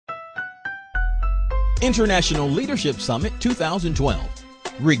International Leadership Summit 2012.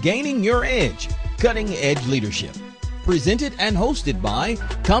 Regaining Your Edge, Cutting Edge Leadership. Presented and hosted by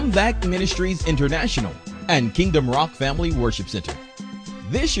Comeback Ministries International and Kingdom Rock Family Worship Center.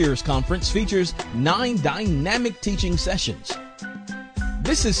 This year's conference features 9 dynamic teaching sessions.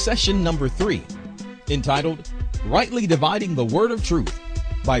 This is session number 3, entitled Rightly Dividing the Word of Truth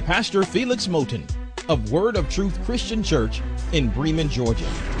by Pastor Felix Moten of Word of Truth Christian Church in Bremen, Georgia.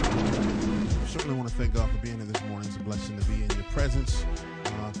 I certainly want to thank God for being here this morning. It's a blessing to be in your presence.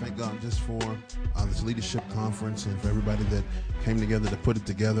 Thank God just for this leadership conference and for everybody that came together to put it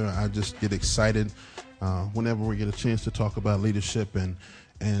together. I just get excited whenever we get a chance to talk about leadership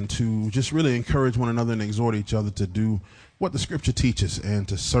and to just really encourage one another and exhort each other to do what the scripture teaches and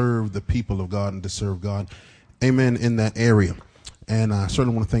to serve the people of God and to serve God. Amen, in that area. And I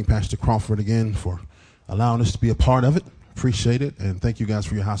certainly want to thank Pastor Crawford again for allowing us to be a part of it. Appreciate it. And thank you guys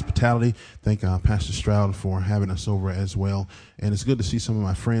for your hospitality. Thank Pastor Stroud for having us over as well. And it's good to see some of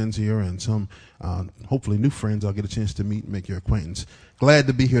my friends here and some hopefully new friends I'll get a chance to meet and make your acquaintance. Glad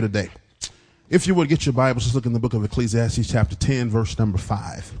to be here today. If you would get your Bibles, just look in the book of Ecclesiastes chapter 10, verse number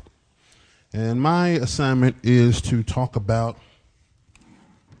 5. And my assignment is to talk about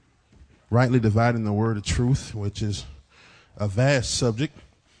rightly dividing the word of truth, which is a vast subject.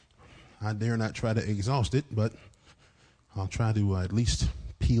 I dare not try to exhaust it, but I'll try to at least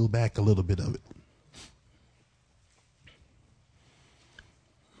peel back a little bit of it.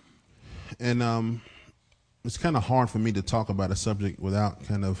 And it's kind of hard for me to talk about a subject without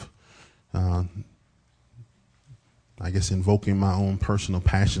kind of, I guess, invoking my own personal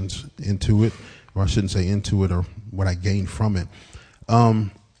passions into it, or I shouldn't say into it, or what I gained from it.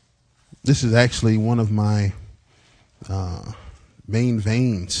 This is actually one of my main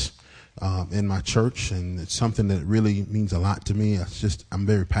veins in my church, and it's something that really means a lot to me. I'm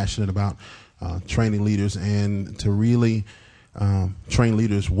very passionate about training leaders, and to really train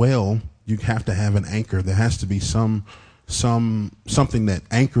leaders well, you have to have an anchor. There has to be something that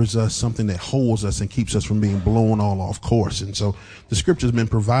anchors us, something that holds us and keeps us from being blown all off course. And so the scripture's been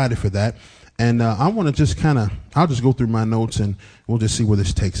provided for that. And I want to I'll just go through my notes and we'll just see where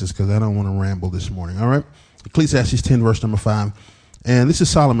this takes us, because I don't want to ramble this morning. All right. Ecclesiastes 10, verse number 5. And this is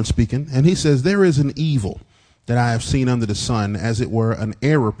Solomon speaking. And he says, "There is an evil that I have seen under the sun, as it were an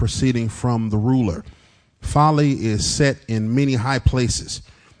error proceeding from the ruler. Folly is set in many high places,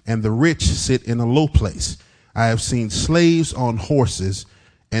 and the rich sit in a low place. I have seen slaves on horses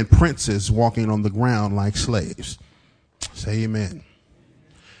and princes walking on the ground like slaves." Say amen.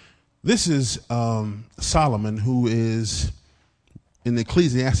 This is Solomon, who is, in the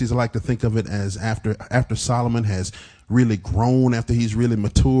Ecclesiastes, I like to think of it as after Solomon has really grown, after he's really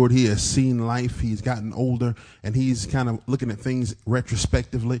matured, he has seen life, he's gotten older, and he's kind of looking at things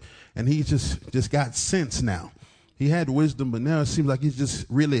retrospectively, and he just got sense now. He had wisdom, but now it seems like he just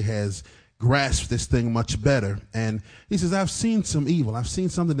really has grasped this thing much better. And he says, "I've seen some evil. I've seen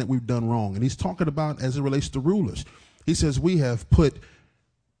something that we've done wrong." And he's talking about as it relates to rulers. He says, we have put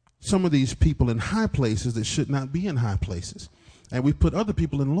some of these people in high places that should not be in high places. And we've put other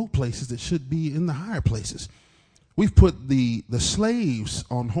people in low places that should be in the higher places. We've put the slaves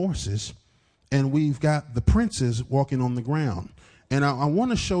on horses, and we've got the princes walking on the ground. And I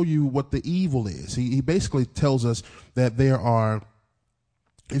want to show you what the evil is. He basically tells us that there are,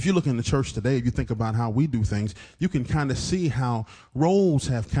 if you look in the church today, if you think about how we do things, you can kind of see how roles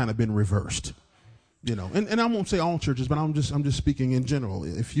have kind of been reversed. You know, and I won't say all churches, but I'm just speaking in general.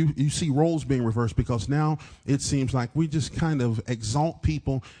 If you see roles being reversed, because now it seems like we just kind of exalt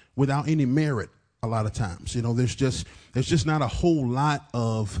people without any merit a lot of times. You know, there's just not a whole lot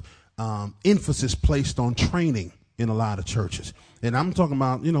of emphasis placed on training in a lot of churches. And I'm talking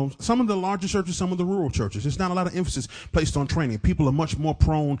about, you know, some of the larger churches, some of the rural churches. There's not a lot of emphasis placed on training. People are much more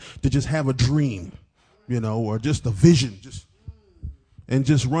prone to just have a dream, you know, or just a vision, just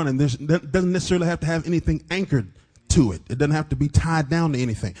running. That doesn't necessarily have to have anything anchored to it. It doesn't have to be tied down to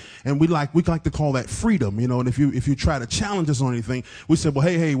anything. And we like to call that freedom, you know. And if you try to challenge us on anything, we say, well,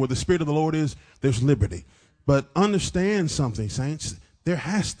 hey, where the Spirit of the Lord is, there's liberty. But understand something, saints. There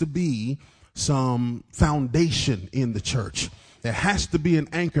has to be some foundation in the church. There has to be an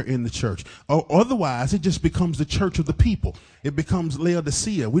anchor in the church. Or otherwise, it just becomes the church of the people. It becomes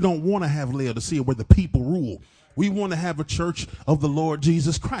Laodicea. We don't want to have Laodicea where the people rule. We want to have a church of the Lord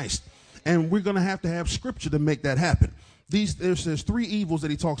Jesus Christ. And we're going to have scripture to make that happen. There's 3 evils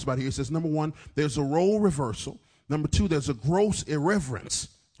that he talks about here. He says, number 1, there's a role reversal. Number 2, there's a gross irreverence.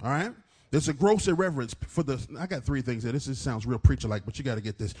 All right? There's a gross irreverence I got 3 things here. This sounds real preacher-like, but you got to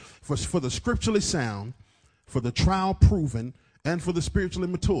get this. For the scripturally sound, for the trial proven, and for the spiritually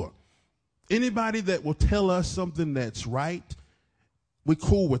mature. Anybody that will tell us something that's right, we're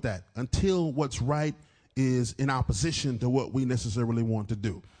cool with that until what's right is in opposition to what we necessarily want to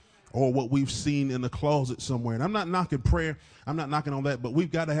do or what we've seen in the closet somewhere. And I'm not knocking prayer. I'm not knocking on that, but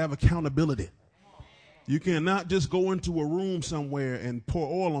we've got to have accountability. You cannot just go into a room somewhere and pour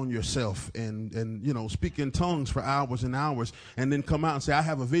oil on yourself and you know, speak in tongues for hours and hours and then come out and say, I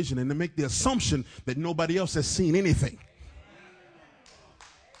have a vision, and then make the assumption that nobody else has seen anything.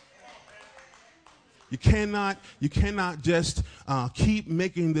 You cannot just keep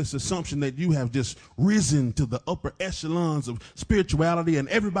making this assumption that you have just risen to the upper echelons of spirituality and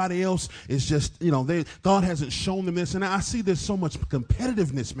everybody else is just, you know, God hasn't shown them this. And I see there's so much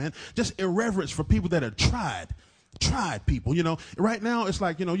competitiveness, man, just irreverence for people that have tried people, you know. Right now it's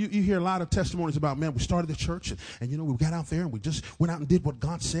like, you know, you hear a lot of testimonies about, man, we started the church and you know, we got out there and we just went out and did what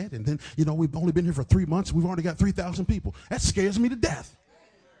God said. And then, you know, we've only been here for 3 months. We've already got 3,000 people. That scares me to death.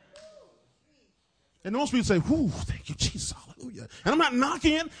 And most people say, whoo, thank you, Jesus, hallelujah. And I'm not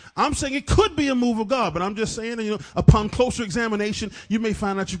knocking it. I'm saying it could be a move of God. But I'm just saying, you know, upon closer examination, you may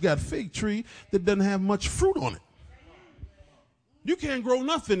find out you've got a fig tree that doesn't have much fruit on it. You can't grow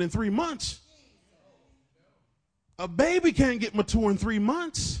nothing in 3 months. A baby can't get mature in 3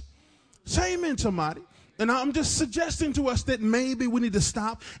 months. Say amen, somebody. And I'm just suggesting to us that maybe we need to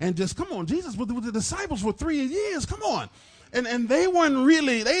stop and just, come on, Jesus was with the disciples for 3 years. Come on. And they ain't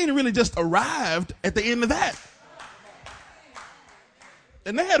really just arrived at the end of that.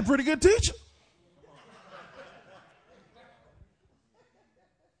 And they had a pretty good teacher.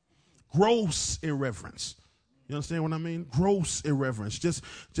 Gross irreverence. You understand what I mean? Gross irreverence. Just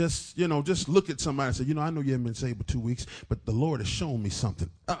look at somebody and say, you know, I know you haven't been saved for 2 weeks, but the Lord has shown me something.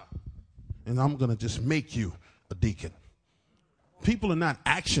 And I'm going to just make you a deacon. People are not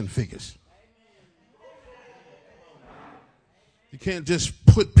action figures. You can't just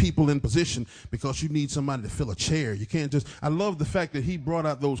put people in position because you need somebody to fill a chair. You can't just, I love the fact that he brought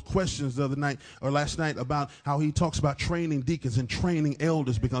out those questions the other night or last night about how he talks about training deacons and training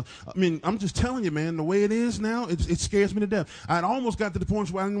elders, because, I mean, I'm just telling you, man, the way it is now, it scares me to death. I'd almost got to the point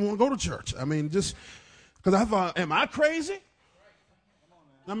where I didn't want to go to church. I mean, just because I thought, am I crazy?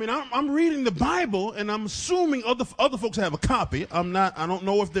 I mean, I'm reading the Bible, and I'm assuming other folks have a copy. I don't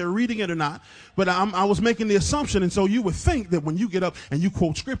know if they're reading it or not, but I was making the assumption, and so you would think that when you get up and you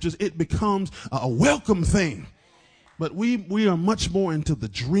quote scriptures, it becomes a welcome thing. But we are much more into the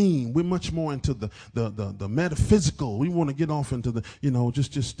dream. We're much more into the metaphysical. We want to get off into the, you know,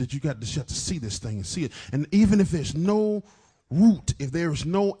 just that you have to see this thing and see it. And even if there's no root, if there is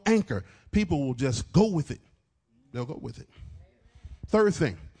no anchor, people will just go with it. They'll go with it. Third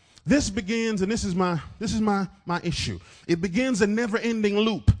thing, this begins, and this is my issue. It begins a never-ending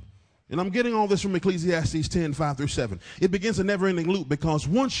loop. And I'm getting all this from Ecclesiastes 10, 5 through 7. It begins a never-ending loop because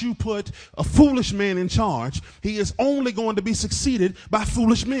once you put a foolish man in charge, he is only going to be succeeded by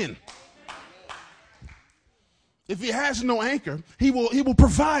foolish men. If he has no anchor, he will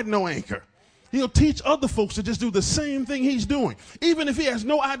provide no anchor. He'll teach other folks to just do the same thing he's doing, even if he has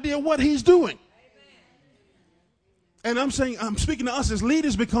no idea what he's doing. And I'm speaking to us as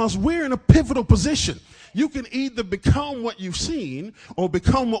leaders because we're in a pivotal position. You can either become what you've seen or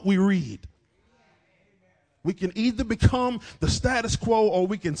become what we read. We can either become the status quo or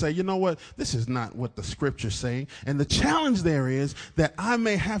we can say, you know what, this is not what the scripture's saying. And the challenge there is that I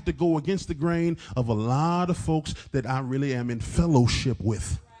may have to go against the grain of a lot of folks that I really am in fellowship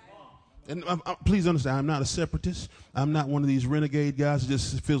with. And please understand, I'm not a separatist. I'm not one of these renegade guys that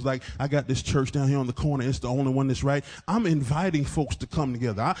just feels like I got this church down here on the corner. It's the only one that's right. I'm inviting folks to come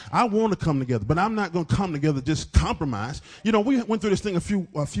together. I want to come together, but I'm not going to come together just compromise. You know, we went through this thing a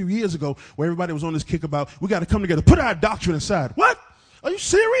few years ago where everybody was on this kick about we got to come together, put our doctrine aside. What? Are you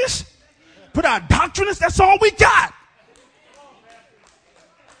serious? Put our doctrine aside? That's all we got.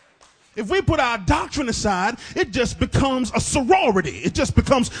 If we put our doctrine aside, it just becomes a sorority. It just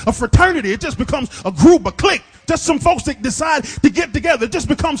becomes a fraternity. It just becomes a group, a clique. Just some folks that decide to get together. It just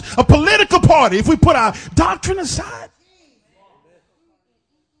becomes a political party if we put our doctrine aside.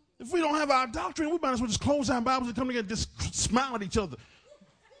 If we don't have our doctrine, we might as well just close our Bibles and come together and just smile at each other.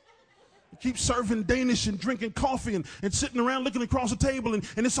 Keep serving Danish and drinking coffee and sitting around looking across the table and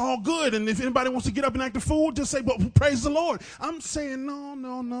it's all good. And if anybody wants to get up and act a fool, just say, well, praise the Lord. I'm saying,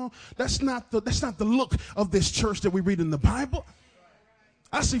 no. That's not the look of this church that we read in the Bible.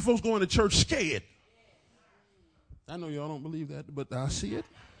 I see folks going to church scared. I know y'all don't believe that, but I see it.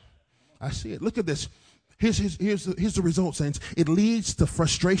 I see it. Look at this. Here's the result, saints. It leads to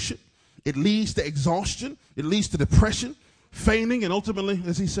frustration. It leads to exhaustion. It leads to depression, fainting, and ultimately,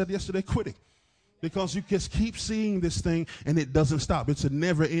 as he said yesterday, quitting. Because you just keep seeing this thing and it doesn't stop. It's a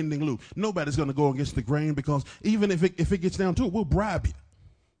never-ending loop. Nobody's going to go against the grain, because even if it gets down to it, we'll bribe you.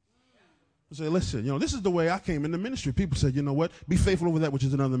 We'll say, listen, this is the way I came into ministry. People said, you know what? Be faithful over that which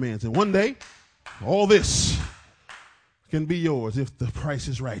is another man's. And one day, all this can be yours if the price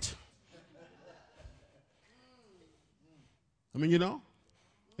is right. I mean,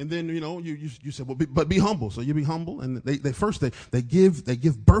 and then, you said, well, but be humble. So you be humble. And they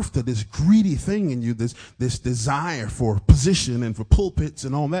give birth to this greedy thing in you, this desire for position and for pulpits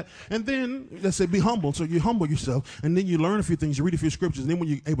and all that. And then they say, be humble. So you humble yourself. And then you learn a few things. You read a few scriptures. And then when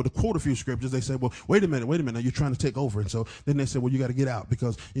you're able to quote a few scriptures, they say, well, wait a minute. Now you're trying to take over. And so then they say, well, you got to get out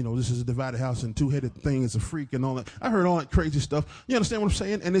because, this is a divided house and two-headed thing is a freak and all that. I heard all that crazy stuff. You understand what I'm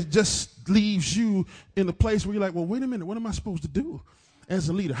saying? And it just leaves you in a place where you're like, well, wait a minute. What am I supposed to do as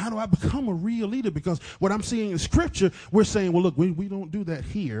a leader? How do I become a real leader? Because what I'm seeing in Scripture, we're saying, well, look, we don't do that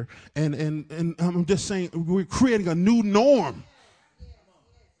here. And I'm just saying we're creating a new norm.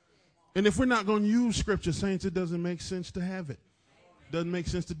 And if we're not going to use Scripture, saints, it doesn't make sense to have it. Doesn't make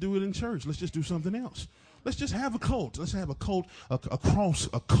sense to do it in church. Let's just do something else. Let's just have a cult. Let's have a cult across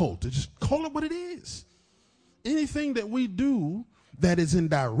a cult. Just call it what it is. Anything that we do that is in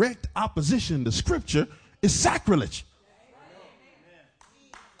direct opposition to Scripture is sacrilege.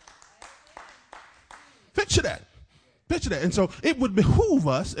 Picture that. And so it would behoove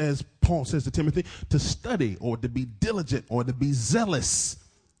us, as Paul says to Timothy, to study or to be diligent or to be zealous.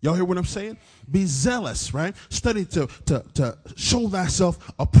 Y'all hear what I'm saying? Be zealous, right? Study to show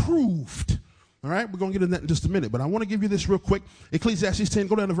thyself approved. All right? We're going to get into that in just a minute, but I want to give you this real quick. Ecclesiastes 10,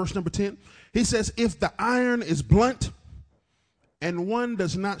 go down to verse number 10. He says, if the iron is blunt and one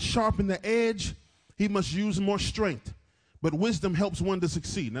does not sharpen the edge, he must use more strength. But wisdom helps one to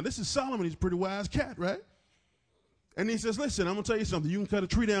succeed. Now, this is Solomon. He's a pretty wise cat, right? And he says, listen, I'm going to tell you something. You can cut a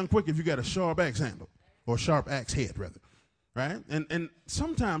tree down quick if you got a sharp axe handle, or sharp axe head, rather, right? And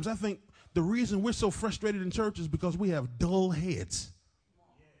sometimes I think the reason we're so frustrated in church is because we have dull heads.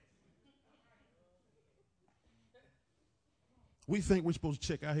 We think we're supposed to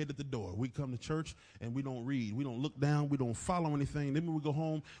check our head at the door. We come to church and we don't read. We don't look down. We don't follow anything. Then when we go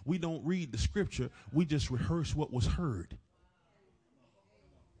home, we don't read the Scripture. We just rehearse what was heard.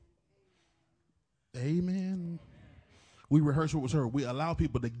 Amen. We rehearse what was heard. We allow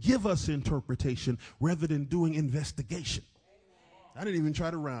people to give us interpretation rather than doing investigation. I didn't even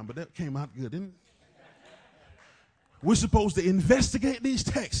try to rhyme, but that came out good, didn't it? We're supposed to investigate these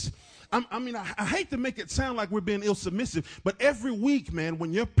texts. I hate to make it sound like we're being ill-submissive, but every week, man,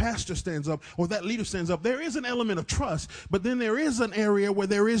 when your pastor stands up or that leader stands up, there is an element of trust, but then there is an area where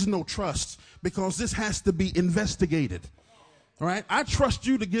there is no trust because this has to be investigated. All right, I trust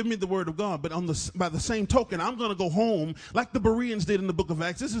you to give me the word of God, but by the same token, I'm going to go home like the Bereans did in the book of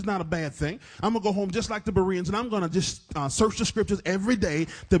Acts. This is not a bad thing. I'm going to go home just like the Bereans, and I'm going to just search the Scriptures every day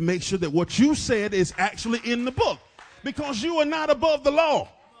to make sure that what you said is actually in the book, because you are not above the law.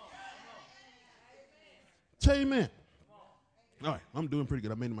 Say amen. All right, I'm doing pretty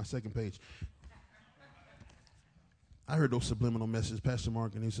good. I made it my second page. I heard those subliminal messages, Pastor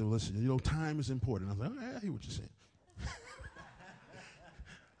Mark, and he said, listen, time is important. I was like, I hear what you're saying.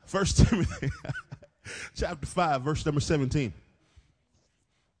 1 Timothy chapter 5, verse number 17.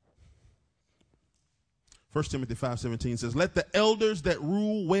 1 Timothy 5:17 says, let the elders that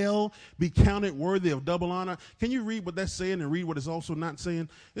rule well be counted worthy of double honor. Can you read what that's saying and read what it's also not saying?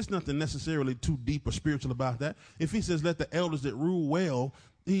 It's nothing necessarily too deep or spiritual about that. If he says let the elders that rule well,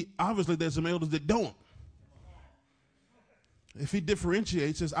 obviously there's some elders that don't. If he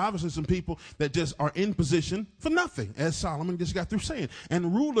differentiates, there's obviously some people that just are in position for nothing, as Solomon just got through saying.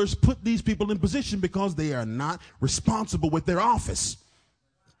 And rulers put these people in position because they are not responsible with their office.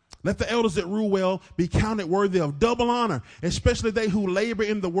 Let the elders that rule well be counted worthy of double honor, especially they who labor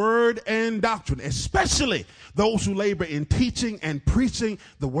in the word and doctrine, especially those who labor in teaching and preaching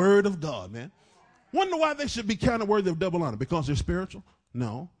the word of God, man. Wonder why they should be counted worthy of double honor? Because they're spiritual?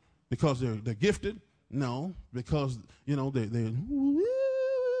 No. Because they're gifted? No. Because, they're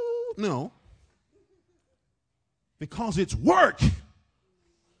no. Because it's work.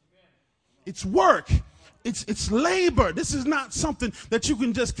 It's work. It's labor. This is not something that you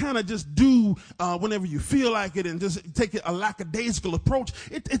can just kind of just do whenever you feel like it and just take a lackadaisical approach.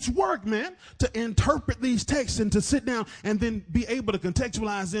 It's work, man, to interpret these texts and to sit down and then be able to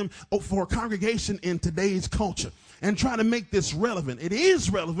contextualize them for a congregation in today's culture and try to make this relevant. It is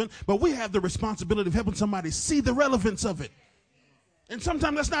relevant, but we have the responsibility of helping somebody see the relevance of it. And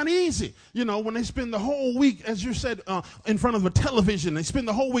sometimes that's not easy. When they spend the whole week, as you said, in front of a television, they spend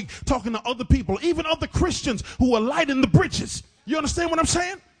the whole week talking to other people, even other Christians who are lighting the britches. You understand what I'm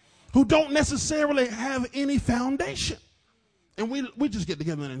saying? who don't necessarily have any foundation. And we just get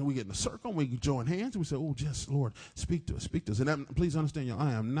together and we get in a circle and we join hands and we say, oh, yes, Lord, speak to us, speak to us. And please understand, y'all,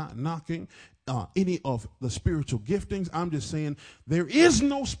 I am not knocking any of the spiritual giftings. I'm just saying there is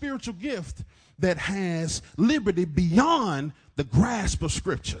no spiritual gift that has liberty beyond the grasp of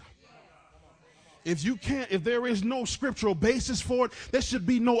Scripture. If there is no scriptural basis for it, there should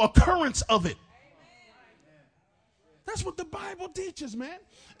be no occurrence of it. That's what the Bible teaches, man.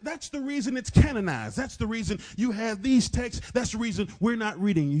 That's the reason it's canonized. That's the reason you have these texts. That's the reason we're not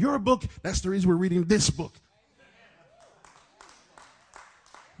reading your book. That's the reason we're reading this book.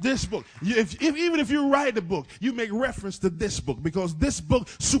 This book. Even if you write a book, you make reference to this book because this book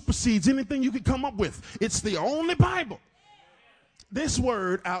supersedes anything you could come up with. It's the only Bible. This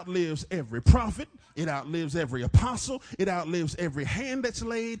word outlives every prophet. It outlives every apostle. It outlives every hand that's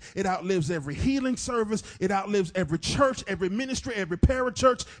laid. It outlives every healing service. It outlives every church, every ministry, every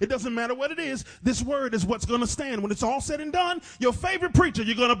parachurch. It doesn't matter what it is. This word is what's going to stand. When it's all said and done, your favorite preacher,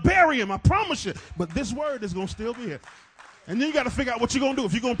 you're going to bury him, I promise you. But this word is going to still be here. And then you got to figure out what you're going to do.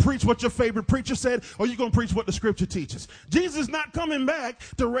 If you're going to preach what your favorite preacher said, or you're going to preach what the Scripture teaches. Jesus is not coming back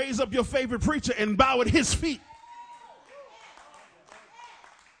to raise up your favorite preacher and bow at his feet.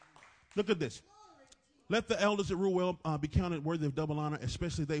 Look at this. Let the elders that rule well be counted worthy of double honor,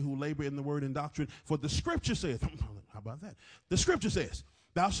 especially they who labor in the word and doctrine. For the Scripture says, how about that? The Scripture says,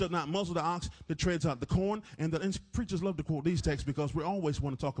 thou shalt not muzzle the ox that treads out the corn. And preachers love to quote these texts because we always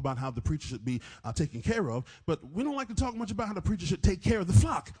want to talk about how the preacher should be taken care of. But we don't like to talk much about how the preacher should take care of the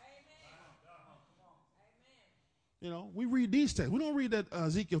flock. You know, we read these texts. We don't read that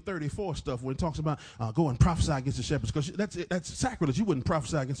Ezekiel 34 stuff when it talks about go and prophesy against the shepherds, because that's sacrilege. You wouldn't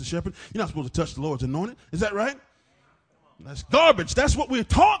prophesy against the shepherd. You're not supposed to touch the Lord's anointed. Is that right? That's garbage. That's what we're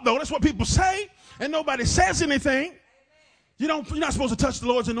taught, though. That's what people say, and nobody says anything. You're not supposed to touch the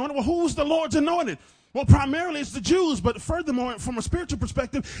Lord's anointed. Well, who's the Lord's anointed? Well, primarily it's the Jews, but furthermore, from a spiritual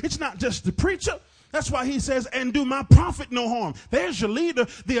perspective, it's not just the preacher. That's why he says, and do my prophet no harm. There's your leader.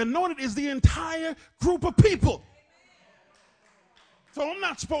 The anointed is the entire group of people. So I'm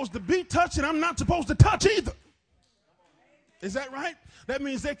not supposed to be touched, and I'm not supposed to touch either. Is that right? That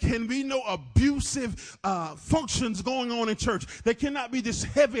means there can be no abusive functions going on in church. There cannot be this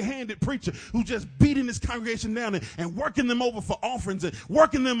heavy-handed preacher who's just beating his congregation down and working them over for offerings and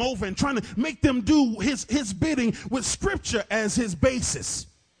working them over and trying to make them do his bidding with Scripture as his basis,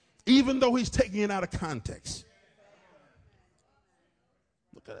 even though he's taking it out of context.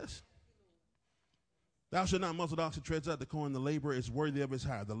 Look at this. Thou shalt not muzzle the ox that treads out the corn. The laborer is worthy of his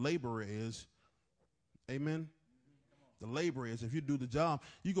hire. The laborer is, amen? The laborer is, if you do the job,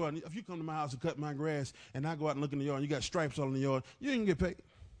 you go out, if you come to my house and cut my grass, and I go out and look in the yard, and you got stripes all in the yard, you ain't gonna get paid.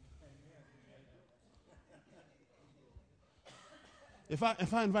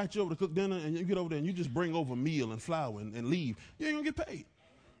 If I invite you over to cook dinner, and you get over there, and you just bring over meal and flour and leave, you ain't gonna get paid.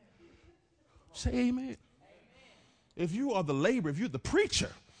 Say amen. If you are the laborer, if you're the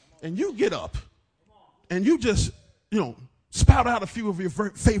preacher, and you get up, and you just, spout out a few of your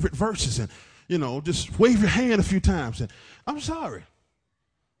favorite verses and, just wave your hand a few times. And I'm sorry.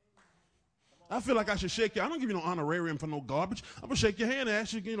 I feel like I should shake you. I don't give you no honorarium for no garbage. I'm going to shake your hand and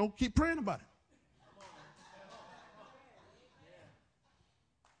ask you, keep praying about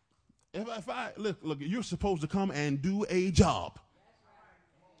it. If I look, you're supposed to come and do a job.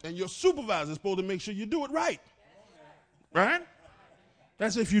 And your supervisor is supposed to make sure you do it right. Right?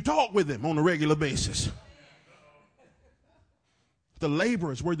 That's if you talk with him on a regular basis. The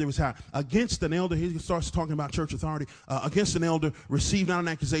laborer is worthy of his hire. Against an elder, he starts talking about church authority. Against an elder, receive not an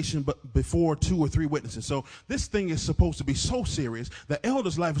accusation, but before 2 or 3 witnesses. So this thing is supposed to be so serious. The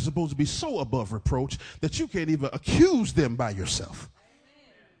elder's life is supposed to be so above reproach that you can't even accuse them by yourself.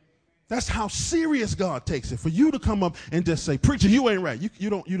 That's how serious God takes it. For you to come up and just say, preacher, you ain't right. You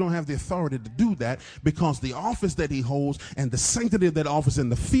don't have the authority to do that, because the office that he holds and the sanctity of that office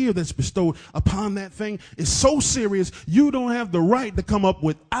and the fear that's bestowed upon that thing is so serious, you don't have the right to come up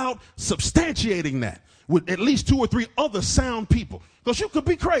without substantiating that with at least 2 or 3 other sound people, because you could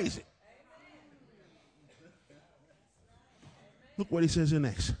be crazy. Look what he says here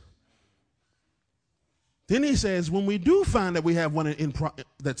next. Then he says, when we do find that we have one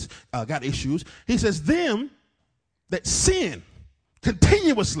that's got issues, he says, them that sin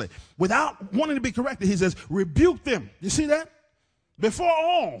continuously without wanting to be corrected, he says, rebuke them. You see that? Before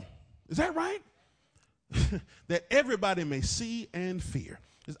all. Is that right? That everybody may see and fear.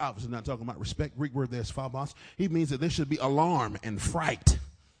 It's obviously not talking about respect. Greek word there is phobos. He means that there should be alarm and fright.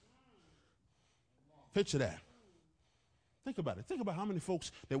 Picture that. Think about it. Think about how many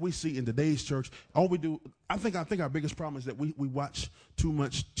folks that we see in today's church. All we do, I think our biggest problem is that we watch too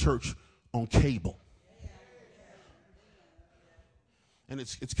much church on cable. And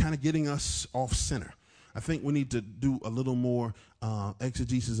it's kind of getting us off center. I think we need to do a little more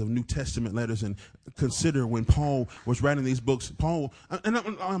exegesis of New Testament letters and consider when Paul was writing these books. Paul, and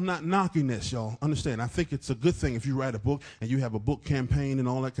I'm not knocking this, y'all. Understand, I think it's a good thing if you write a book and you have a book campaign and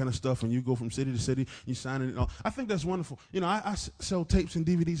all that kind of stuff, and you go from city to city, you sign it and all. I think that's wonderful. You know, I sell tapes and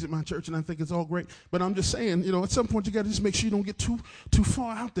DVDs at my church, and I think it's all great. But I'm just saying, you know, at some point you got to just make sure you don't get too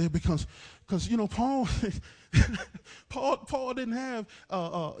far out there because you know, Paul didn't have,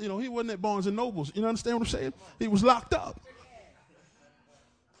 you know, he wasn't at Barnes and Nobles. You understand what I'm saying? He was locked up.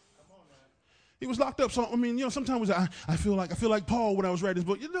 He was locked up. So, I mean, you know, sometimes I feel like Paul when I was writing this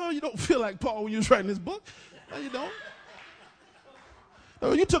book. You know, you don't feel like Paul when you was writing this book. No, you don't.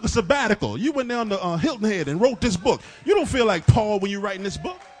 No, you took a sabbatical. You went down to Hilton Head and wrote this book. You don't feel like Paul when you're writing this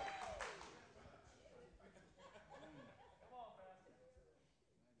book.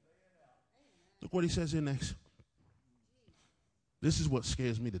 Look what he says here next. This is what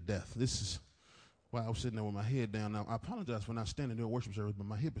scares me to death. This is why I was sitting there with my head down. Now, I apologize for not standing during worship service, but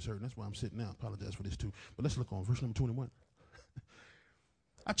my hip is hurting. That's why I'm sitting now. I apologize for this too. But let's look on verse number 21.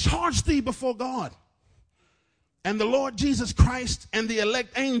 I charge thee before God and the Lord Jesus Christ and the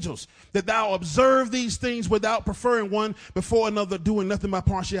elect angels that thou observe these things without preferring one before another, doing nothing by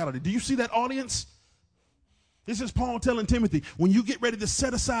partiality. Do you see that, audience? This is Paul telling Timothy, when you get ready to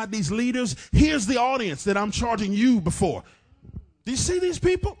set aside these leaders, here's the audience that I'm charging you before. Do you see these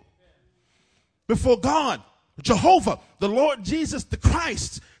people? Before God, Jehovah, the Lord Jesus, the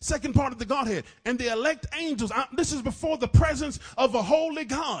Christ, second part of the Godhead, and the elect angels. This is before the presence of a holy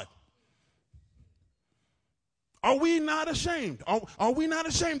God. Are we not ashamed? Are we not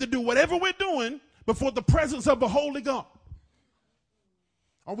ashamed to do whatever we're doing before the presence of a holy God?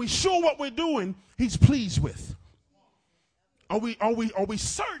 Are we sure what we're doing he's pleased with? Are we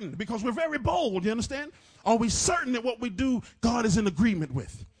certain? Because we're very bold, you understand? Are we certain that what we do God is in agreement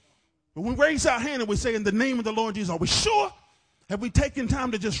with? When we raise our hand and we say in the name of the Lord Jesus, are we sure? Have we taken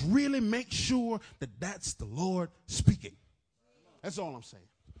time to just really make sure that that's the Lord speaking? That's all I'm saying.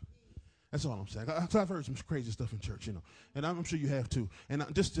 That's all I'm saying. I've heard some crazy stuff in church, you know, and I'm sure you have too. And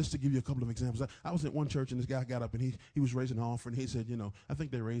just to give you a couple of examples, I was at one church and this guy got up and he was raising an offering. He said, you know, I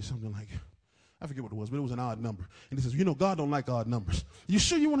think they raised something like, I forget what it was, but it was an odd number. And he says, you know, God don't like odd numbers. You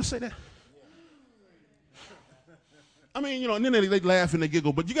sure you want to say that? I mean, you know, and then they laugh and they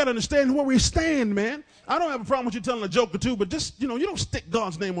giggle, but you got to understand where we stand, man. I don't have a problem with you telling a joke or two, but just, you know, you don't stick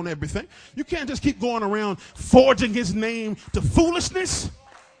God's name on everything. You can't just keep going around forging his name to foolishness.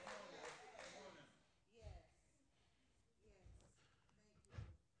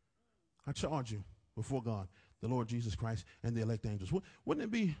 I charge you before God, the Lord Jesus Christ, and the elect angels. Wouldn't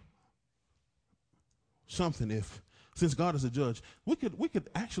it be something if, since God is a judge, we could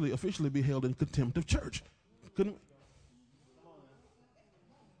actually officially be held in contempt of church? Couldn't we?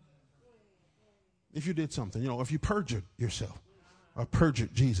 If you did something, you know, if you perjured yourself or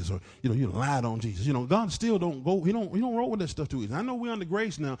perjured Jesus, or, you know, you lied on Jesus, you know, God still don't go, he don't roll with that stuff too easy. I know we're under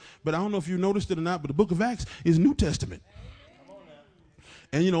grace now, but I don't know if you noticed it or not, but the book of Acts is New Testament.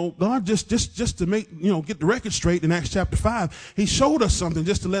 And, you know, God just to make, you know, get the record straight in Acts chapter 5, he showed us something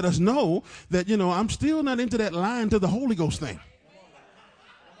just to let us know that, you know, I'm still not into that lying to the Holy Ghost thing.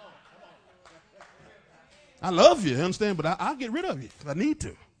 I love you, understand, but I'll get rid of you if I need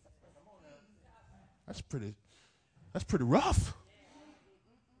to. That's pretty rough.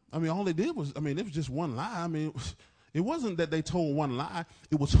 I mean, all they did was, it was just one lie. I mean, it wasn't that they told one lie.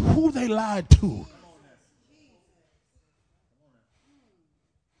 It was who they lied to.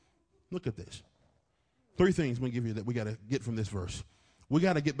 Look at this. 3 things we give you that we got to get from this verse. We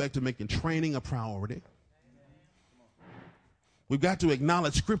got to get back to making training a priority. We've got to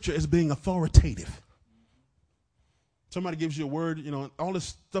acknowledge Scripture as being authoritative. Somebody gives you a word, you know, all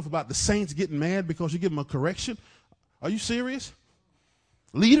this stuff about the saints getting mad because you give them a correction. Are you serious?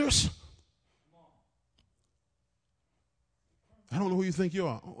 Leaders? I don't know who you think you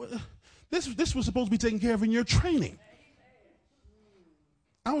are. This was supposed to be taken care of in your training.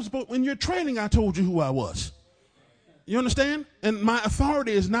 In your training, I told you who I was. You understand? And my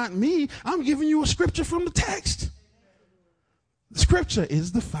authority is not me. I'm giving you a scripture from the text. The scripture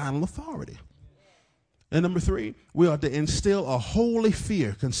is the final authority. And number 3, we are to instill a holy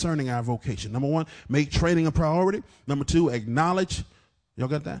fear concerning our vocation. Number 1, make training a priority. Number 2, acknowledge, y'all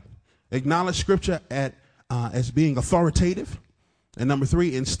got that? Acknowledge Scripture as being authoritative. And number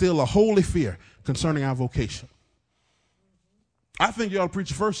 3, instill a holy fear concerning our vocation. I think you ought to preach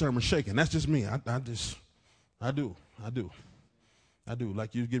the first sermon shaking. That's just me. I do. I do.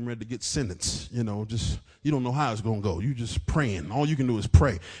 Like you're getting ready to get sentenced, you don't know how it's going to go. You just praying. All you can do is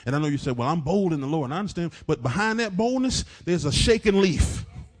pray. And I know you said, well, I'm bold in the Lord. And I understand. But behind that boldness, there's a shaken leaf.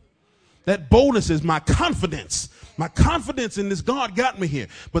 That boldness is my confidence. My confidence in this God got me here.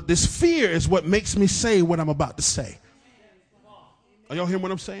 But this fear is what makes me say what I'm about to say. Are y'all hearing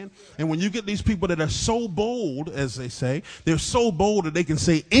what I'm saying? And when you get these people that are so bold, as they say, they're so bold that they can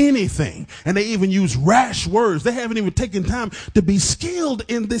say anything. And they even use rash words. They haven't even taken time to be skilled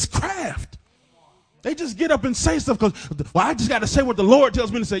in this craft. They just get up and say stuff because, well, I just got to say what the Lord tells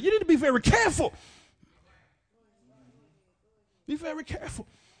me to say. You need to be very careful. Be very careful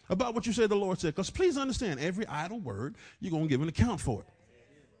about what you say the Lord said. Because please understand, every idle word, you're going to give an account for it.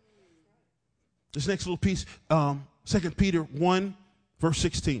 This next little piece, 2 Peter 1. Verse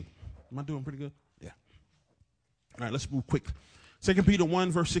 16. Am I doing pretty good? Yeah. All right, let's move quick. 2 Peter 1,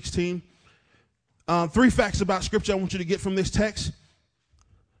 verse 16. 3 facts about Scripture I want you to get from this text.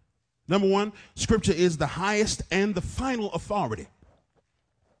 Number 1, Scripture is the highest and the final authority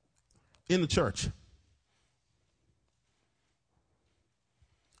in the church.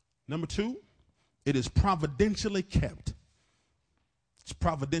 Number 2, it is providentially kept. It's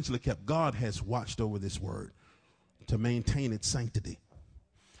providentially kept. God has watched over this word to maintain its sanctity.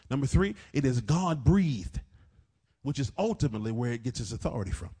 Number 3, it is God-breathed, which is ultimately where it gets its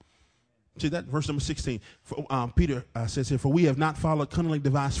authority from. See that? Verse number 16. Peter says here, for we have not followed cunningly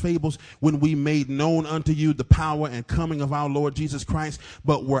devised fables when we made known unto you the power and coming of our Lord Jesus Christ,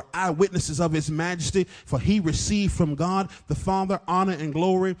 but were eyewitnesses of his majesty. For he received from God the Father honor and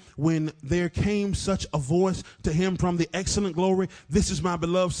glory when there came such a voice to him from the excellent glory. This is my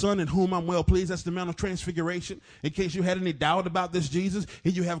beloved Son in whom I'm well pleased. That's the Mount of Transfiguration. In case you had any doubt about this Jesus,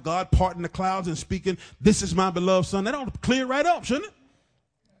 here you have God parting the clouds and speaking, this is my beloved Son. That ought to clear right up, shouldn't it?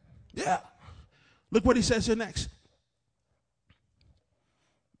 Yeah. Look what he says here next.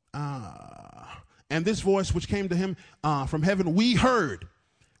 And this voice which came to him from heaven, we heard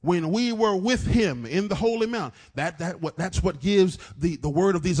when we were with him in the holy mount. That's what gives the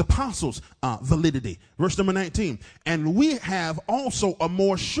word of these apostles validity. Verse number 19. And we have also a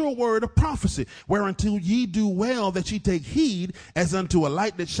more sure word of prophecy, whereunto ye do well that ye take heed, as unto a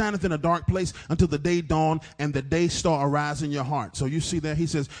light that shineth in a dark place until the day dawn and the day star arise in your heart. So you see there, he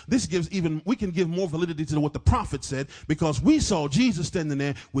says, we can give more validity to what the prophet said, because we saw Jesus standing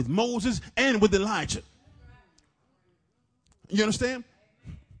there with Moses and with Elijah. You understand?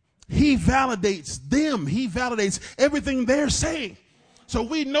 He validates them. He validates everything they're saying. So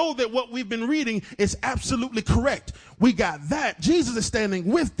we know that what we've been reading is absolutely correct. We got that. Jesus is standing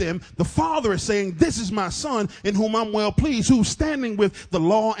with them. The Father is saying, this is my Son in whom I'm well pleased, who's standing with the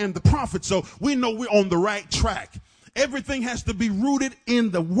law and the prophets. So we know we're on the right track. Everything has to be rooted in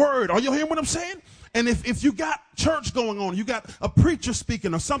the word. Are you hearing what I'm saying? And if you got church going on, you got a preacher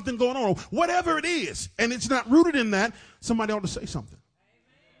speaking or something going on, whatever it is, and it's not rooted in that, somebody ought to say something.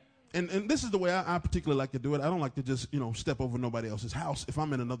 And this is the way I particularly like to do it. I don't like to just, step over nobody else's house. If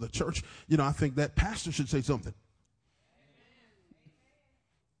I'm in another church, I think that pastor should say something.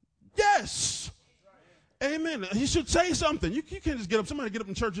 Yes. Amen. He should say something. You can't just get up. Somebody get up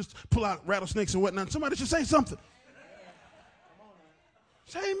in church, just pull out rattlesnakes and whatnot. Somebody should say something.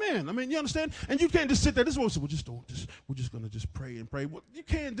 Say amen. I mean, you understand? And you can't just sit there. This is what we're just going to just pray and pray. Well, you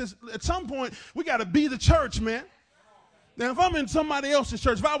can't just, at some point, we got to be the church, man. Now, if I'm in somebody else's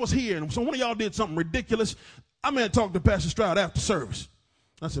church, if I was here and so one of y'all did something ridiculous, I may have talked to Pastor Stroud after service.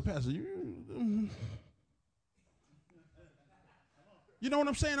 I said, Pastor, you know what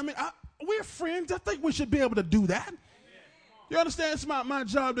I'm saying? I mean, we're friends. I think we should be able to do that. You understand? It's my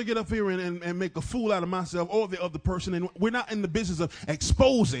job to get up here and make a fool out of myself or the other person. And we're not in the business of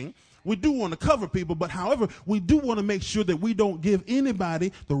exposing. We do want to cover people, but however, we do want to make sure that we don't give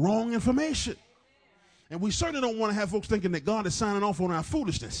anybody the wrong information. And we certainly don't want to have folks thinking that God is signing off on our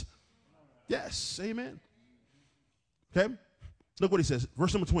foolishness. Yes, amen. Okay, look what he says.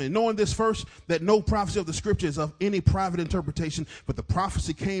 Verse number 20. Knowing this first, that no prophecy of the scripture is of any private interpretation, but the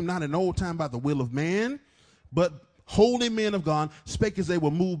prophecy came not in old time by the will of man, but holy men of God spake as they were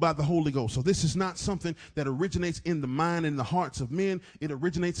moved by the Holy Ghost. So this is not something that originates in the mind and the hearts of men. It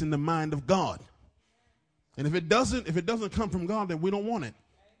originates in the mind of God. And if it doesn't come from God, then we don't want it.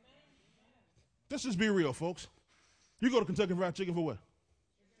 Let's just be real, folks. You go to Kentucky Fried Chicken for what?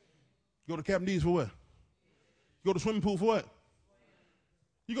 You go to Captain D's for what? You go to swimming pool for what?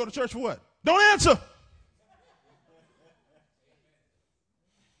 You go to church for what? Don't answer.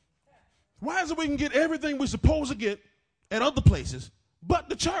 Why is it we can get everything we're supposed to get at other places but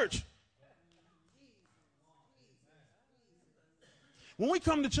the church? When we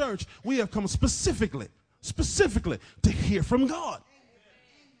come to church, we have come specifically specifically to hear from God.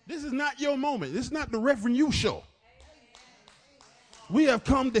 This is not your moment. This is not the Reverend You show. We have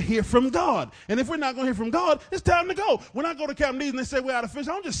come to hear from God. And if we're not going to hear from God, it's time to go. When I go to Camp Neeson and they say we're out of fish,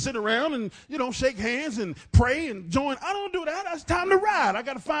 I don't just sit around and, shake hands and pray and join. I don't do that. It's time to ride. I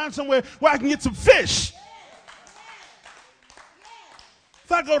got to find somewhere where I can get some fish.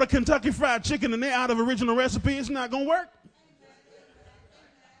 If I go to Kentucky Fried Chicken and they're out of original recipe, it's not going to work.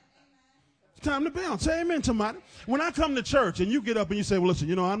 It's time to bounce. Say amen, somebody. When I come to church and you get up and you say, well,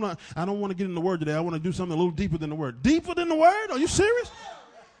 listen, I don't want to get in the word today. I want to do something a little deeper than the word. Deeper than the word? Are you serious?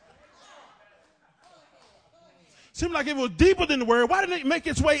 Seems like if it was deeper than the word, why didn't it make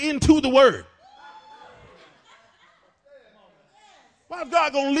its way into the word? Why is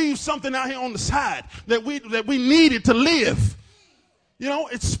God going to leave something out here on the side that we needed to live?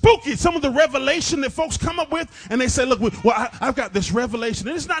 It's spooky. Some of the revelation that folks come up with, and they say, look, I've got this revelation.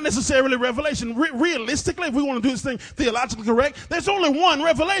 And it's not necessarily revelation. Realistically, if we want to do this thing theologically correct, there's only one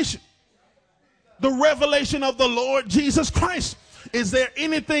revelation. The revelation of the Lord Jesus Christ. Is there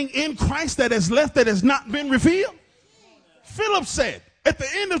anything in Christ that has left that has not been revealed? Philip said, at the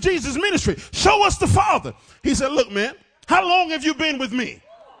end of Jesus' ministry, show us the Father. He said, look, man, how long have you been with me?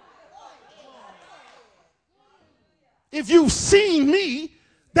 If you've seen me,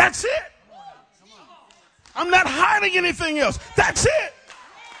 that's it. I'm not hiding anything else. That's it.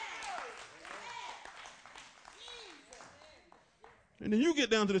 And then you get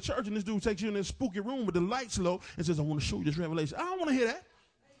down to the church and this dude takes you in this spooky room with the lights low and says, I want to show you this revelation. I don't want to hear that.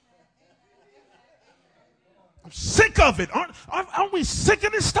 I'm sick of it. Aren't we sick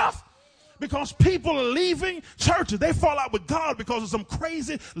of this stuff? Because people are leaving churches. They fall out with God because of some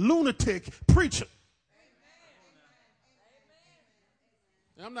crazy lunatic preacher.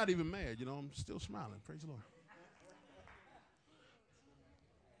 I'm not even mad, I'm still smiling. Praise the Lord.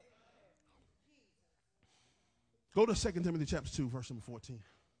 Go to 2 Timothy chapter 2, verse number 14.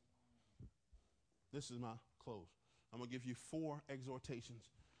 This is my close. I'm going to give you 4 exhortations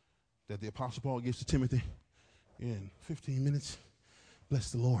that the Apostle Paul gives to Timothy in 15 minutes.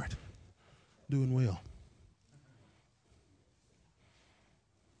 Bless the Lord. Doing well.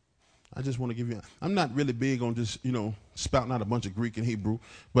 I just want to give you, I'm not really big on just, spouting out a bunch of Greek and Hebrew,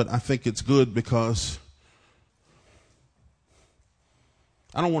 but I think it's good because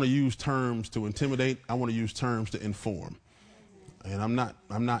I don't want to use terms to intimidate. I want to use terms to inform. And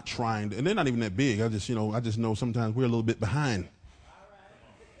I'm not trying to, and they're not even that big. I just know sometimes we're a little bit behind.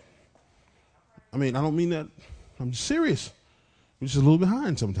 I mean, I don't mean that. I'm serious. We're just a little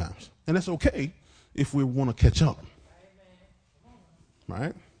behind sometimes. And that's okay if we want to catch up.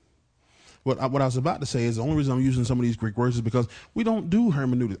 Right? What I was about to say is the only reason I'm using some of these Greek words is because we don't do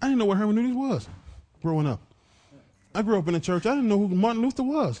hermeneutics. I didn't know what hermeneutics was growing up. I grew up in a church. I didn't know who Martin Luther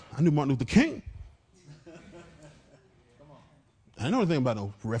was. I knew Martin Luther King. I didn't know anything about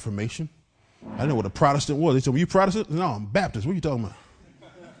no Reformation. I didn't know what a Protestant was. They said, were you Protestant? No, I'm Baptist. What are you talking about?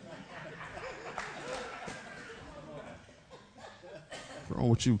 What's wrong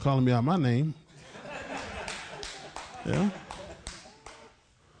with you calling me out my name? Yeah.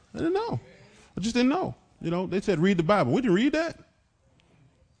 I didn't know. I just didn't know. They said read the Bible. We didn't read that.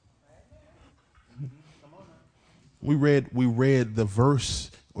 We read the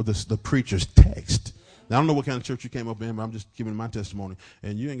verse or the preacher's text. Now, I don't know what kind of church you came up in, but I'm just giving my testimony.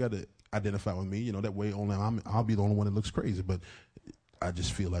 And you ain't got to identify with me. That way only I'll be the only one that looks crazy. But I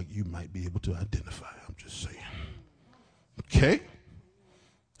just feel like you might be able to identify. I'm just saying. Okay?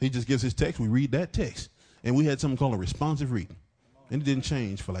 He just gives his text. We read that text. And we had something called a responsive reading. And it didn't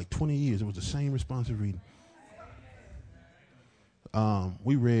change for like 20 years. It was the same responsive reading.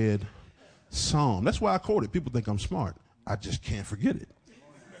 We read Psalm. That's why I quote it. People think I'm smart. I just can't forget it.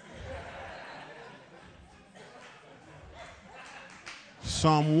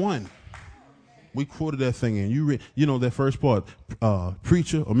 Psalm 1. We quoted that thing and you read, that first part,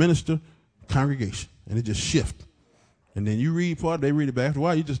 preacher or minister, congregation. And it just shifts. And then you read part, they read it back. After a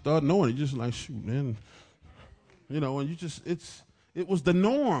while, you just start knowing it. You're just like, shoot, man. And you just, it was the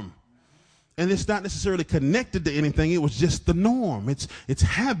norm. And it's not necessarily connected to anything. It was just the norm. It's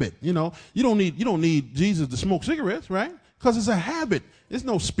habit. You don't need Jesus to smoke cigarettes, right? Because it's a habit. There's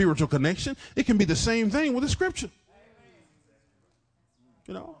no spiritual connection. It can be the same thing with the scripture.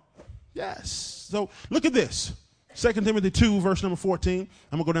 Yes. So look at this. 2 Timothy 2, verse number 14.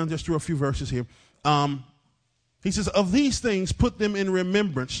 I'm going to go down just through a few verses here. He says, of these things, put them in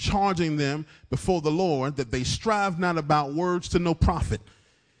remembrance, charging them before the Lord that they strive not about words to no profit,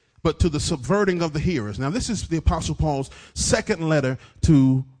 but to the subverting of the hearers. Now, this is the Apostle Paul's second letter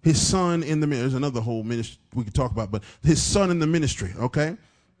to his son in the ministry. There's another whole ministry we could talk about, but his son in the ministry, okay?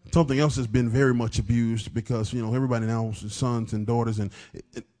 Something else has been very much abused because, everybody now has sons and daughters, and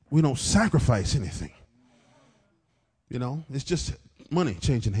we don't sacrifice anything. It's just money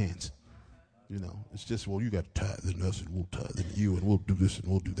changing hands. It's just, well, you got to tithe in us, and we'll tithe in you, and we'll do this, and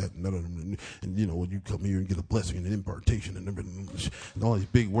we'll do that, and when you come here and get a blessing and an impartation and all these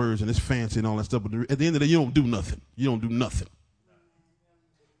big words and it's fancy and all that stuff, but at the end of the day, you don't do nothing. You don't do nothing.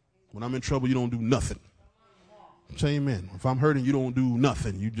 When I'm in trouble, you don't do nothing. Say amen. If I'm hurting, you don't do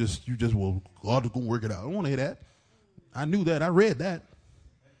nothing. You just, well, God is going to work it out. I don't want to hear that. I knew that. I read that.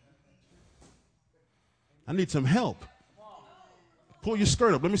 I need some help. Pull your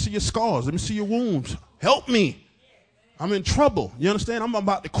skirt up. Let me see your scars. Let me see your wounds. Help me. I'm in trouble. You understand? I'm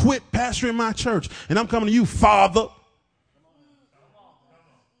about to quit pastoring my church, and I'm coming to you, Father.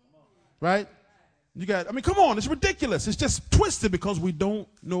 Right? Come on. It's ridiculous. It's just twisted because we don't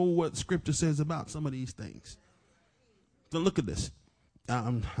know what Scripture says about some of these things. So look at this.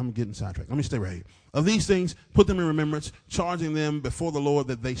 I'm getting sidetracked. Let me stay right here. Of these things, put them in remembrance, charging them before the Lord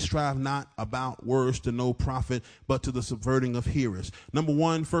that they strive not about words to no profit, but to the subverting of hearers. Number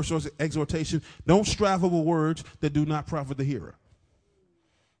one, first exhortation, don't strive over words that do not profit the hearer.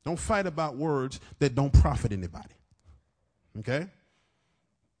 Don't fight about words that don't profit anybody. Okay?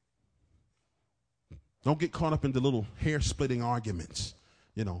 Don't get caught up in the little hair-splitting arguments.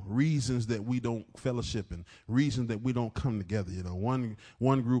 Reasons that we don't fellowship and reasons that we don't come together. One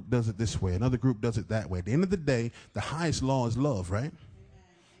group does it this way, another group does it that way. At the end of the day, the highest law is love, right?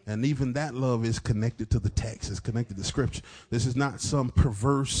 And even that love is connected to the text, it's connected to Scripture. This is not some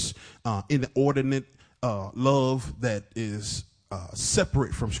perverse, inordinate love that is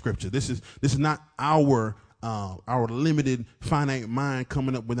separate from Scripture. This is not our limited, finite mind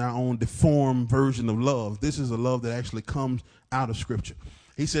coming up with our own deformed version of love. This is a love that actually comes out of Scripture.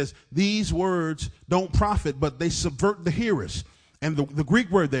 He says, these words don't profit, but they subvert the hearers. And the Greek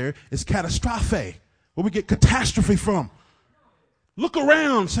word there is catastrophe, where we get catastrophe from. Look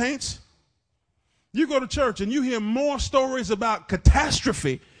around, saints. You go to church and you hear more stories about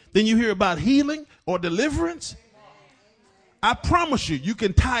catastrophe than you hear about healing or deliverance. I promise you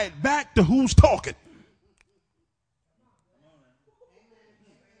can tie it back to who's talking.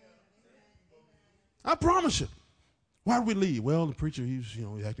 I promise you. Why did we leave? Well, the preacher, he's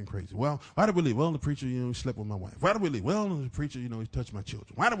acting crazy. Well, why did we leave? Well, the preacher, he slept with my wife. Why did we leave? Well, the preacher, he touched my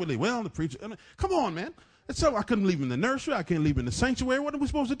children. Why did we leave? Well, the preacher, come on, man. So I couldn't leave in the nursery. I can't leave in the sanctuary. What are we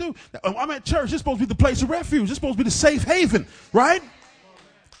supposed to do? I'm at church. It's supposed to be the place of refuge. It's supposed to be the safe haven, right?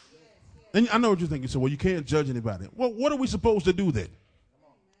 And I know what you're thinking. So, well, you can't judge anybody. Well, what are we supposed to do then?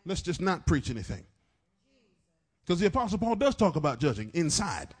 Let's just not preach anything. Because the Apostle Paul does talk about judging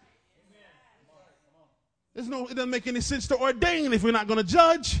inside. It doesn't make any sense to ordain if we're not going to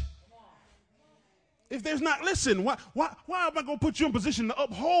judge. If there's not, listen, why am I going to put you in position to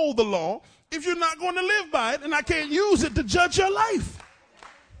uphold the law if you're not going to live by it and I can't use it to judge your life?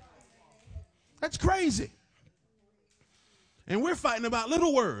 That's crazy. And we're fighting about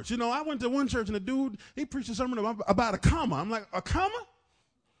little words. I went to one church and the dude, he preached a sermon about a comma. I'm like, a comma?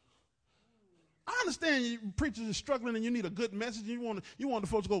 I understand you preachers are struggling and you need a good message. You want the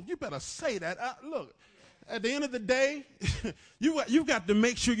folks to go, you better say that. Look. At the end of the day, you've got to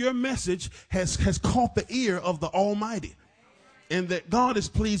make sure your message has caught the ear of the Almighty and that God is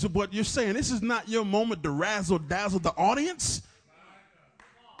pleased with what you're saying. This is not your moment to razzle-dazzle the audience.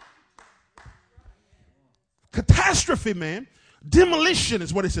 Catastrophe, man. Demolition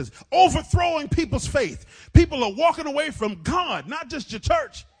is what it says. Overthrowing people's faith. People are walking away from God, not just your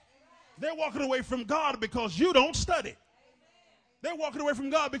church. They're walking away from God because you don't study. They're walking away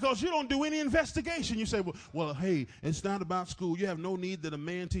from God because you don't do any investigation. You say, well, hey, it's not about school. You have no need that a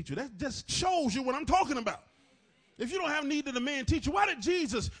man teach you. That just shows you what I'm talking about. If you don't have need that a man teach you, why did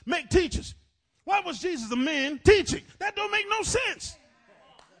Jesus make teachers? Why was Jesus a man teaching? That don't make no sense.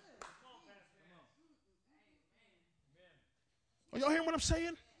 Are y'all hearing what I'm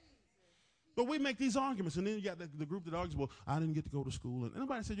saying? But we make these arguments, and then you got the group that argues, well, I didn't get to go to school. And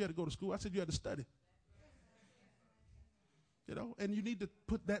nobody said you had to go to school. I said you had to study. And you need to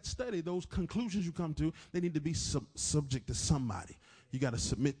put that study, those conclusions you come to, they need to be subject to somebody. You got to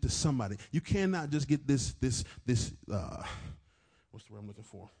submit to somebody. You cannot just get this what's the word I'm looking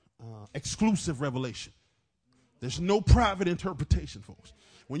for? Exclusive revelation. There's no private interpretation, folks.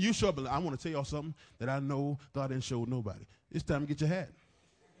 When you show up, and I want to tell y'all something that I know God didn't show nobody. It's time to get your hat.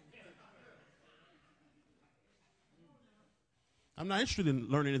 I'm not interested in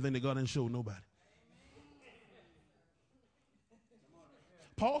learning anything that God didn't show nobody.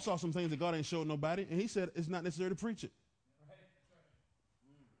 Paul saw some things that God ain't showed nobody, and he said it's not necessary to preach it.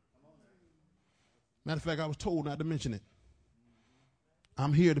 Matter of fact, I was told not to mention it.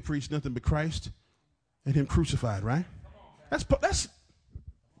 I'm here to preach nothing but Christ and him crucified, right? That's book,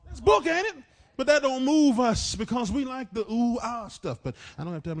 ain't it? But that don't move us because we like the ooh, ah stuff. But I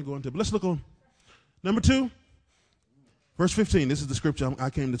don't have time to go into it. But let's look on number 2. Verse 15, this is the scripture I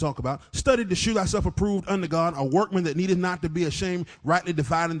came to talk about. Study to show thyself approved unto God, a workman that needeth not to be ashamed, rightly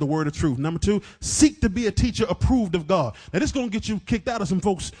dividing the word of truth. Number 2, seek to be a teacher approved of God. Now, this is going to get you kicked out of some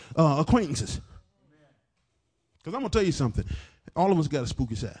folks' acquaintances. Because I'm going to tell you something. All of us got a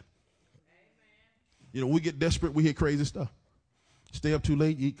spooky side. You know, we get desperate, we hear crazy stuff. Stay up too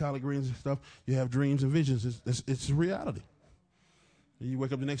late, you eat collard greens and stuff. You have dreams and visions. It's a reality. You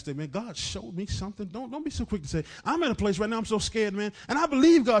wake up the next day, man, God showed me something. Don't be so quick to say, I'm in a place right now, I'm so scared, man. And I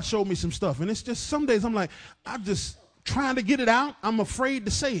believe God showed me some stuff. And it's just some days I'm like, I'm just trying to get it out. I'm afraid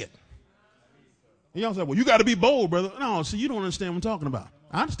to say it. And y'all say, well, you got to be bold, brother. No, see, you don't understand what I'm talking about.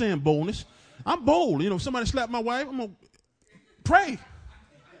 I understand boldness. I'm bold. You know, if somebody slapped my wife, I'm going to pray.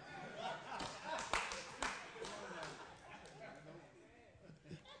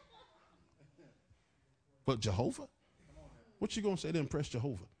 But Jehovah? What you going to say to impress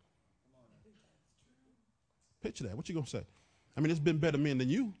Jehovah? Picture that. What you going to say? I mean, it's been better men than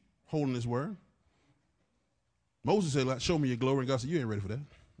you holding his word. Moses said, like, show me your glory. And God said, you ain't ready for that.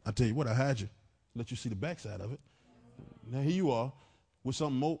 I tell you what, I hide you. Let you see the backside of it. Now here you are with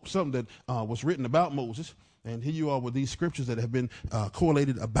something that was written about Moses. And here you are with these scriptures that have been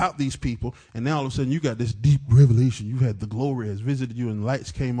correlated about these people. And now all of a sudden you got this deep revelation. You had the glory has visited you and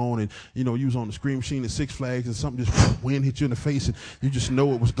lights came on and, you know, you was on the screen machine at Six Flags and something just wind hit you in the face and you just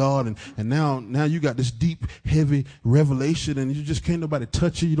know it was God. And now you got this deep, heavy revelation and you just can't nobody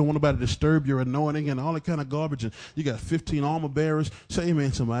touch you. You don't want nobody to disturb your anointing and all that kind of garbage. And you got 15 armor bearers. Say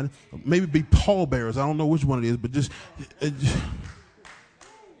amen, somebody. Maybe be pallbearers. I don't know which one it is, but just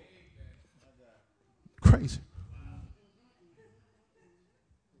crazy.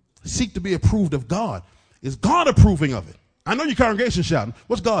 Seek to be approved of God. Is God approving of it? I know your congregation shouting.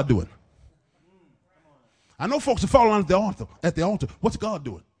 What's God doing? I know folks are falling at the altar. What's God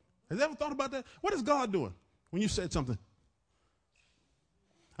doing? Has you ever thought about that? What is God doing when you said something?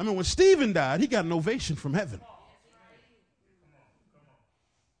 I mean, when Stephen died, he got an ovation from heaven.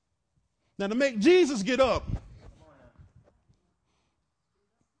 Now, to make Jesus get up,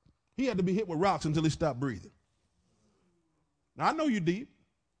 he had to be hit with rocks until he stopped breathing. Now, I know you're deep.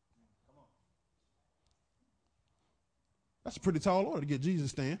 That's a pretty tall order to get Jesus to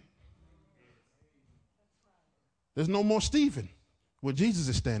stand. There's no more Stephen when Jesus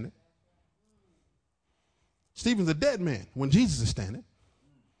is standing. Stephen's a dead man when Jesus is standing.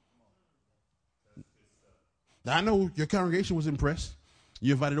 Now, I know your congregation was impressed.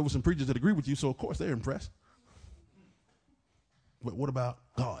 You invited over some preachers that agree with you, so of course they're impressed. But what about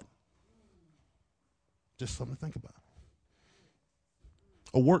God? Just something to think about.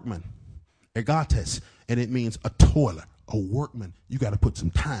 A workman, ergates, and it means a toiler, a workman. You got to put some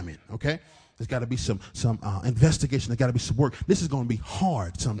time in, okay? There's got to be some investigation. There's got to be some work. This is going to be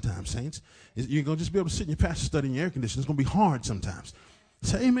hard sometimes, saints. You're going to just be able to sit in your pastor study in your air conditioner. It's going to be hard sometimes.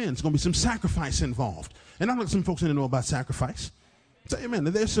 Say amen. There's going to be some sacrifice involved. And I know some folks didn't know about sacrifice. Say amen.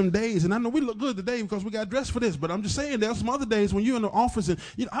 There's some days, and I know we look good today because we got dressed for this, but I'm just saying there's some other days when you're in the office and,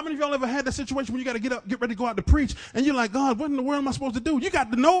 you know, how many of y'all ever had that situation when you got to get up, get ready to go out to preach, and you're like, God, what in the world am I supposed to do? You got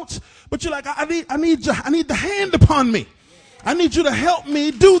the notes, but you're like, I need the hand upon me. I need you to help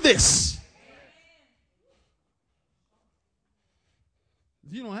me do this.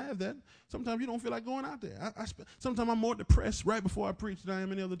 You don't have that. Sometimes you don't feel like going out there. Sometimes I'm more depressed right before I preach than I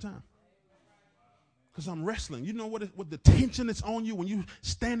am any other time. Because I'm wrestling. You know what the tension that's on you when you're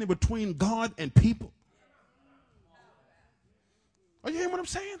standing between God and people? Are you hearing what I'm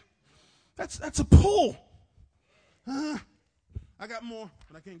saying? That's a pull. I got more,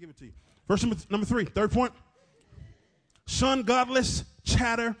 but I can't give it to you. Verse number 3, third point. Shun godless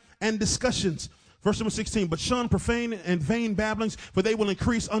chatter and discussions. Verse number 16. But shun profane and vain babblings, for they will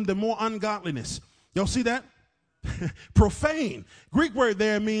increase under more ungodliness. Y'all see that? Profane. Greek word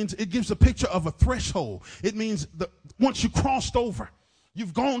there means it gives a picture of a threshold. It means once you crossed over,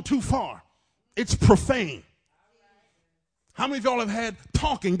 you've gone too far. It's profane. How many of y'all have had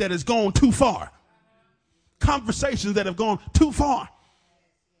talking that has gone too far? Conversations that have gone too far.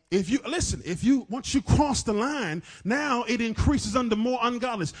 Once you cross the line, now it increases under more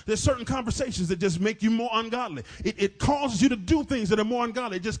ungodliness. There's certain conversations that just make you more ungodly. It causes you to do things that are more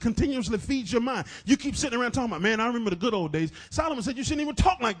ungodly. It just continuously feeds your mind. You keep sitting around talking about, man, I remember the good old days. Solomon said you shouldn't even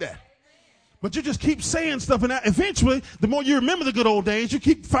talk like that. But you just keep saying stuff, and eventually, the more you remember the good old days, you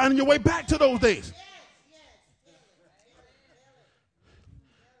keep finding your way back to those days.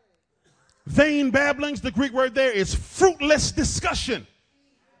 Vain babblings, the Greek word there is fruitless discussion.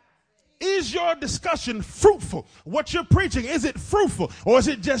 Is your discussion fruitful? What you're preaching, is it fruitful? Or is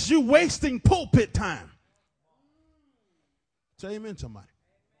it just you wasting pulpit time? Say amen, somebody.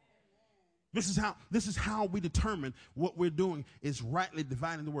 This is how we determine what we're doing is rightly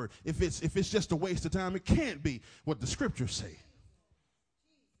dividing the word. If it's just a waste of time, it can't be what the scriptures say.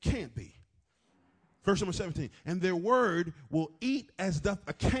 Can't be. Verse number 17, and their word will eat as doth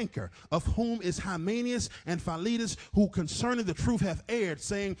a canker, of whom is Hymenaeus and Philetus, who concerning the truth hath erred,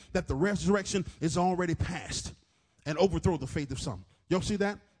 saying that the resurrection is already past, and overthrow the faith of some. Y'all see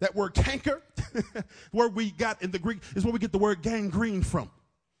that? That word canker, word we got in the Greek, is where we get the word gangrene from.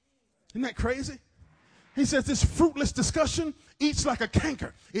 Isn't that crazy? He says this fruitless discussion eats like a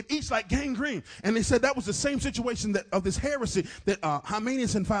canker. It eats like gangrene. And they said that was the same situation of this heresy that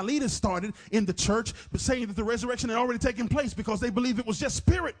Hymenaeus and Philetus started in the church, but saying that the resurrection had already taken place because they believed it was just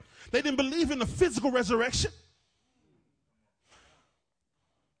spirit. They didn't believe in the physical resurrection.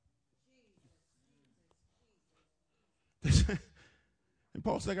 And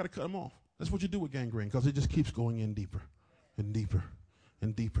Paul said, I got to cut them off. That's what you do with gangrene, because it just keeps going in deeper and deeper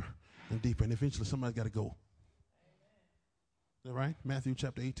and deeper and deeper. And eventually somebody's got to go. All right? Matthew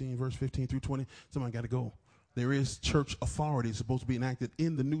chapter 18, verse 15 through 20. Somebody got to go. There is church authority supposed to be enacted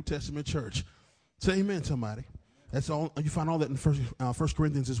in the New Testament church. Say amen, somebody. That's all. You find all that in First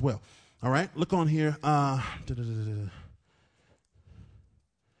Corinthians as well. All right? Look on here. I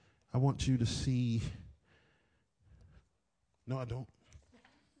want you to see. No, I don't.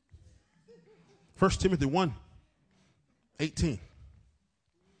 1 Timothy 1:18.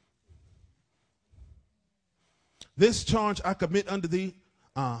 This charge I commit unto thee,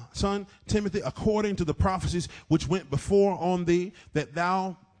 son Timothy, according to the prophecies which went before on thee, that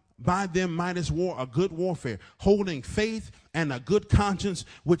thou by them mightest war a good warfare, holding faith and a good conscience,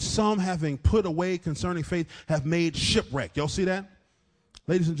 which some, having put away concerning faith, have made shipwreck. Y'all see that?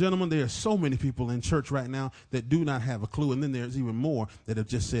 Ladies and gentlemen, there are so many people in church right now that do not have a clue, and then there's even more that have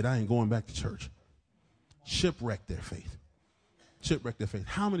just said, I ain't going back to church. Shipwreck their faith. Shipwreck their faith.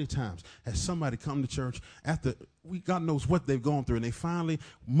 How many times has somebody come to church after God knows what they've gone through, and they finally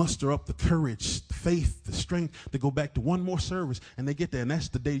muster up the courage, the faith, the strength to go back to one more service, and they get there, and that's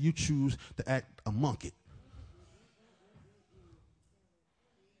the day you choose to act among it.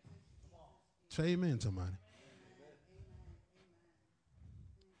 Say amen, somebody.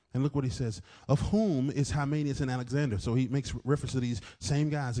 And look what he says, of whom is Hymenaeus and Alexander. So he makes reference to these same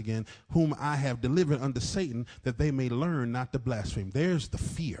guys again, whom I have delivered unto Satan, that they may learn not to blaspheme. There's the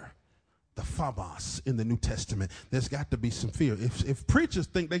fear, the phobos in the New Testament. There's got to be some fear. If preachers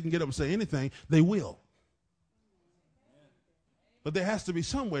think they can get up and say anything, they will. But there has to be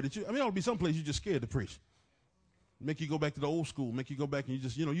somewhere that there ought to be some place you're just scared to preach. Make you go back to the old school. Make you go back and you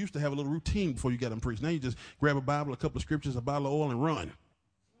just, used to have a little routine before you got them preached. Now you just grab a Bible, a couple of scriptures, a bottle of oil, and run.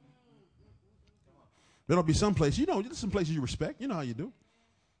 There'll be some place, there's some places you respect. You know how you do.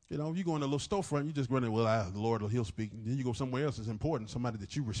 You go in a little storefront, you just go in there, the Lord, he'll speak. And then you go somewhere else that's important, somebody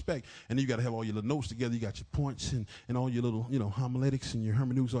that you respect. And then you got to have all your little notes together. You got your points and all your little, homiletics and your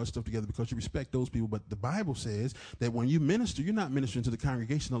hermeneutics, all that stuff together because you respect those people. But the Bible says that when you minister, you're not ministering to the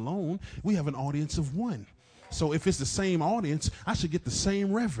congregation alone. We have an audience of one. So if it's the same audience, I should get the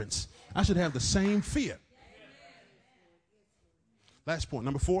same reverence. I should have the same fear. Last point,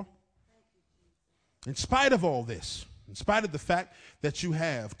 number 4. In spite of all this, in spite of the fact that you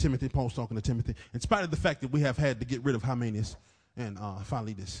have Timothy, Paul's talking to Timothy, in spite of the fact that we have had to get rid of Hymenaeus and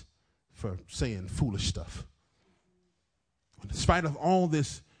Philetus for saying foolish stuff, in spite of all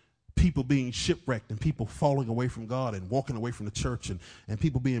this, people being shipwrecked and people falling away from God and walking away from the church and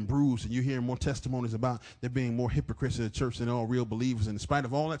people being bruised, and you're hearing more testimonies about there being more hypocrites in the church than all real believers, and in spite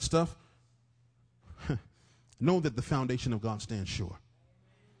of all that stuff, know that the foundation of God stands sure.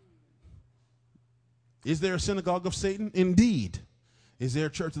 Is there a synagogue of Satan? Indeed. Is there a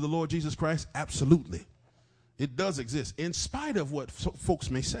church of the Lord Jesus Christ? Absolutely. It does exist. In spite of what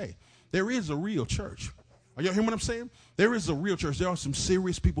folks may say, there is a real church. Are y'all hearing what I'm saying? There is a real church. There are some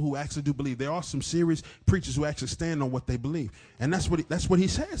serious people who actually do believe. There are some serious preachers who actually stand on what they believe. And that's what he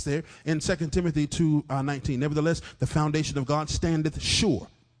says there in 2 Timothy 2:19. Nevertheless, the foundation of God standeth sure,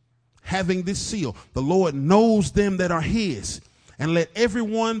 having this seal. The Lord knows them that are his. And let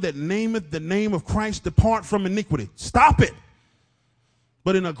everyone that nameth the name of Christ depart from iniquity. Stop it.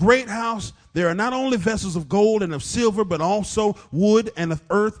 But in a great house, there are not only vessels of gold and of silver, but also wood and of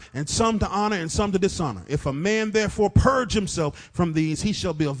earth, and some to honor and some to dishonor. If a man therefore purge himself from these, he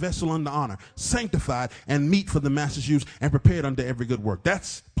shall be a vessel unto honor, sanctified and meet for the master's use, and prepared unto every good work.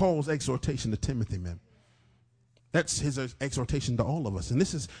 That's Paul's exhortation to Timothy, man. That's his exhortation to all of us. And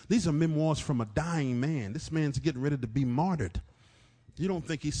these are memoirs from a dying man. This man's getting ready to be martyred. You don't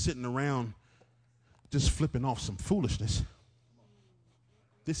think he's sitting around just flipping off some foolishness.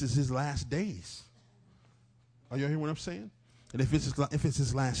 This is his last days. Are you hearing what I'm saying? And if it's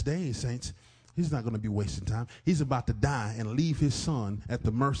his last days, saints, he's not going to be wasting time. He's about to die and leave his son at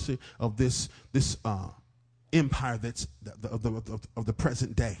the mercy of this empire that's of the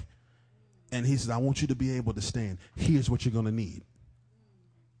present day. And he says, I want you to be able to stand. Here's what you're going to need.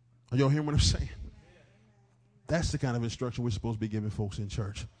 Are y'all hearing what I'm saying? That's the kind of instruction we're supposed to be giving folks in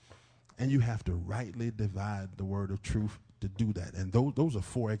church. And you have to rightly divide the word of truth to do that. And those are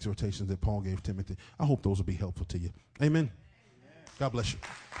 4 exhortations that Paul gave Timothy. I hope those will be helpful to you. Amen. God bless you.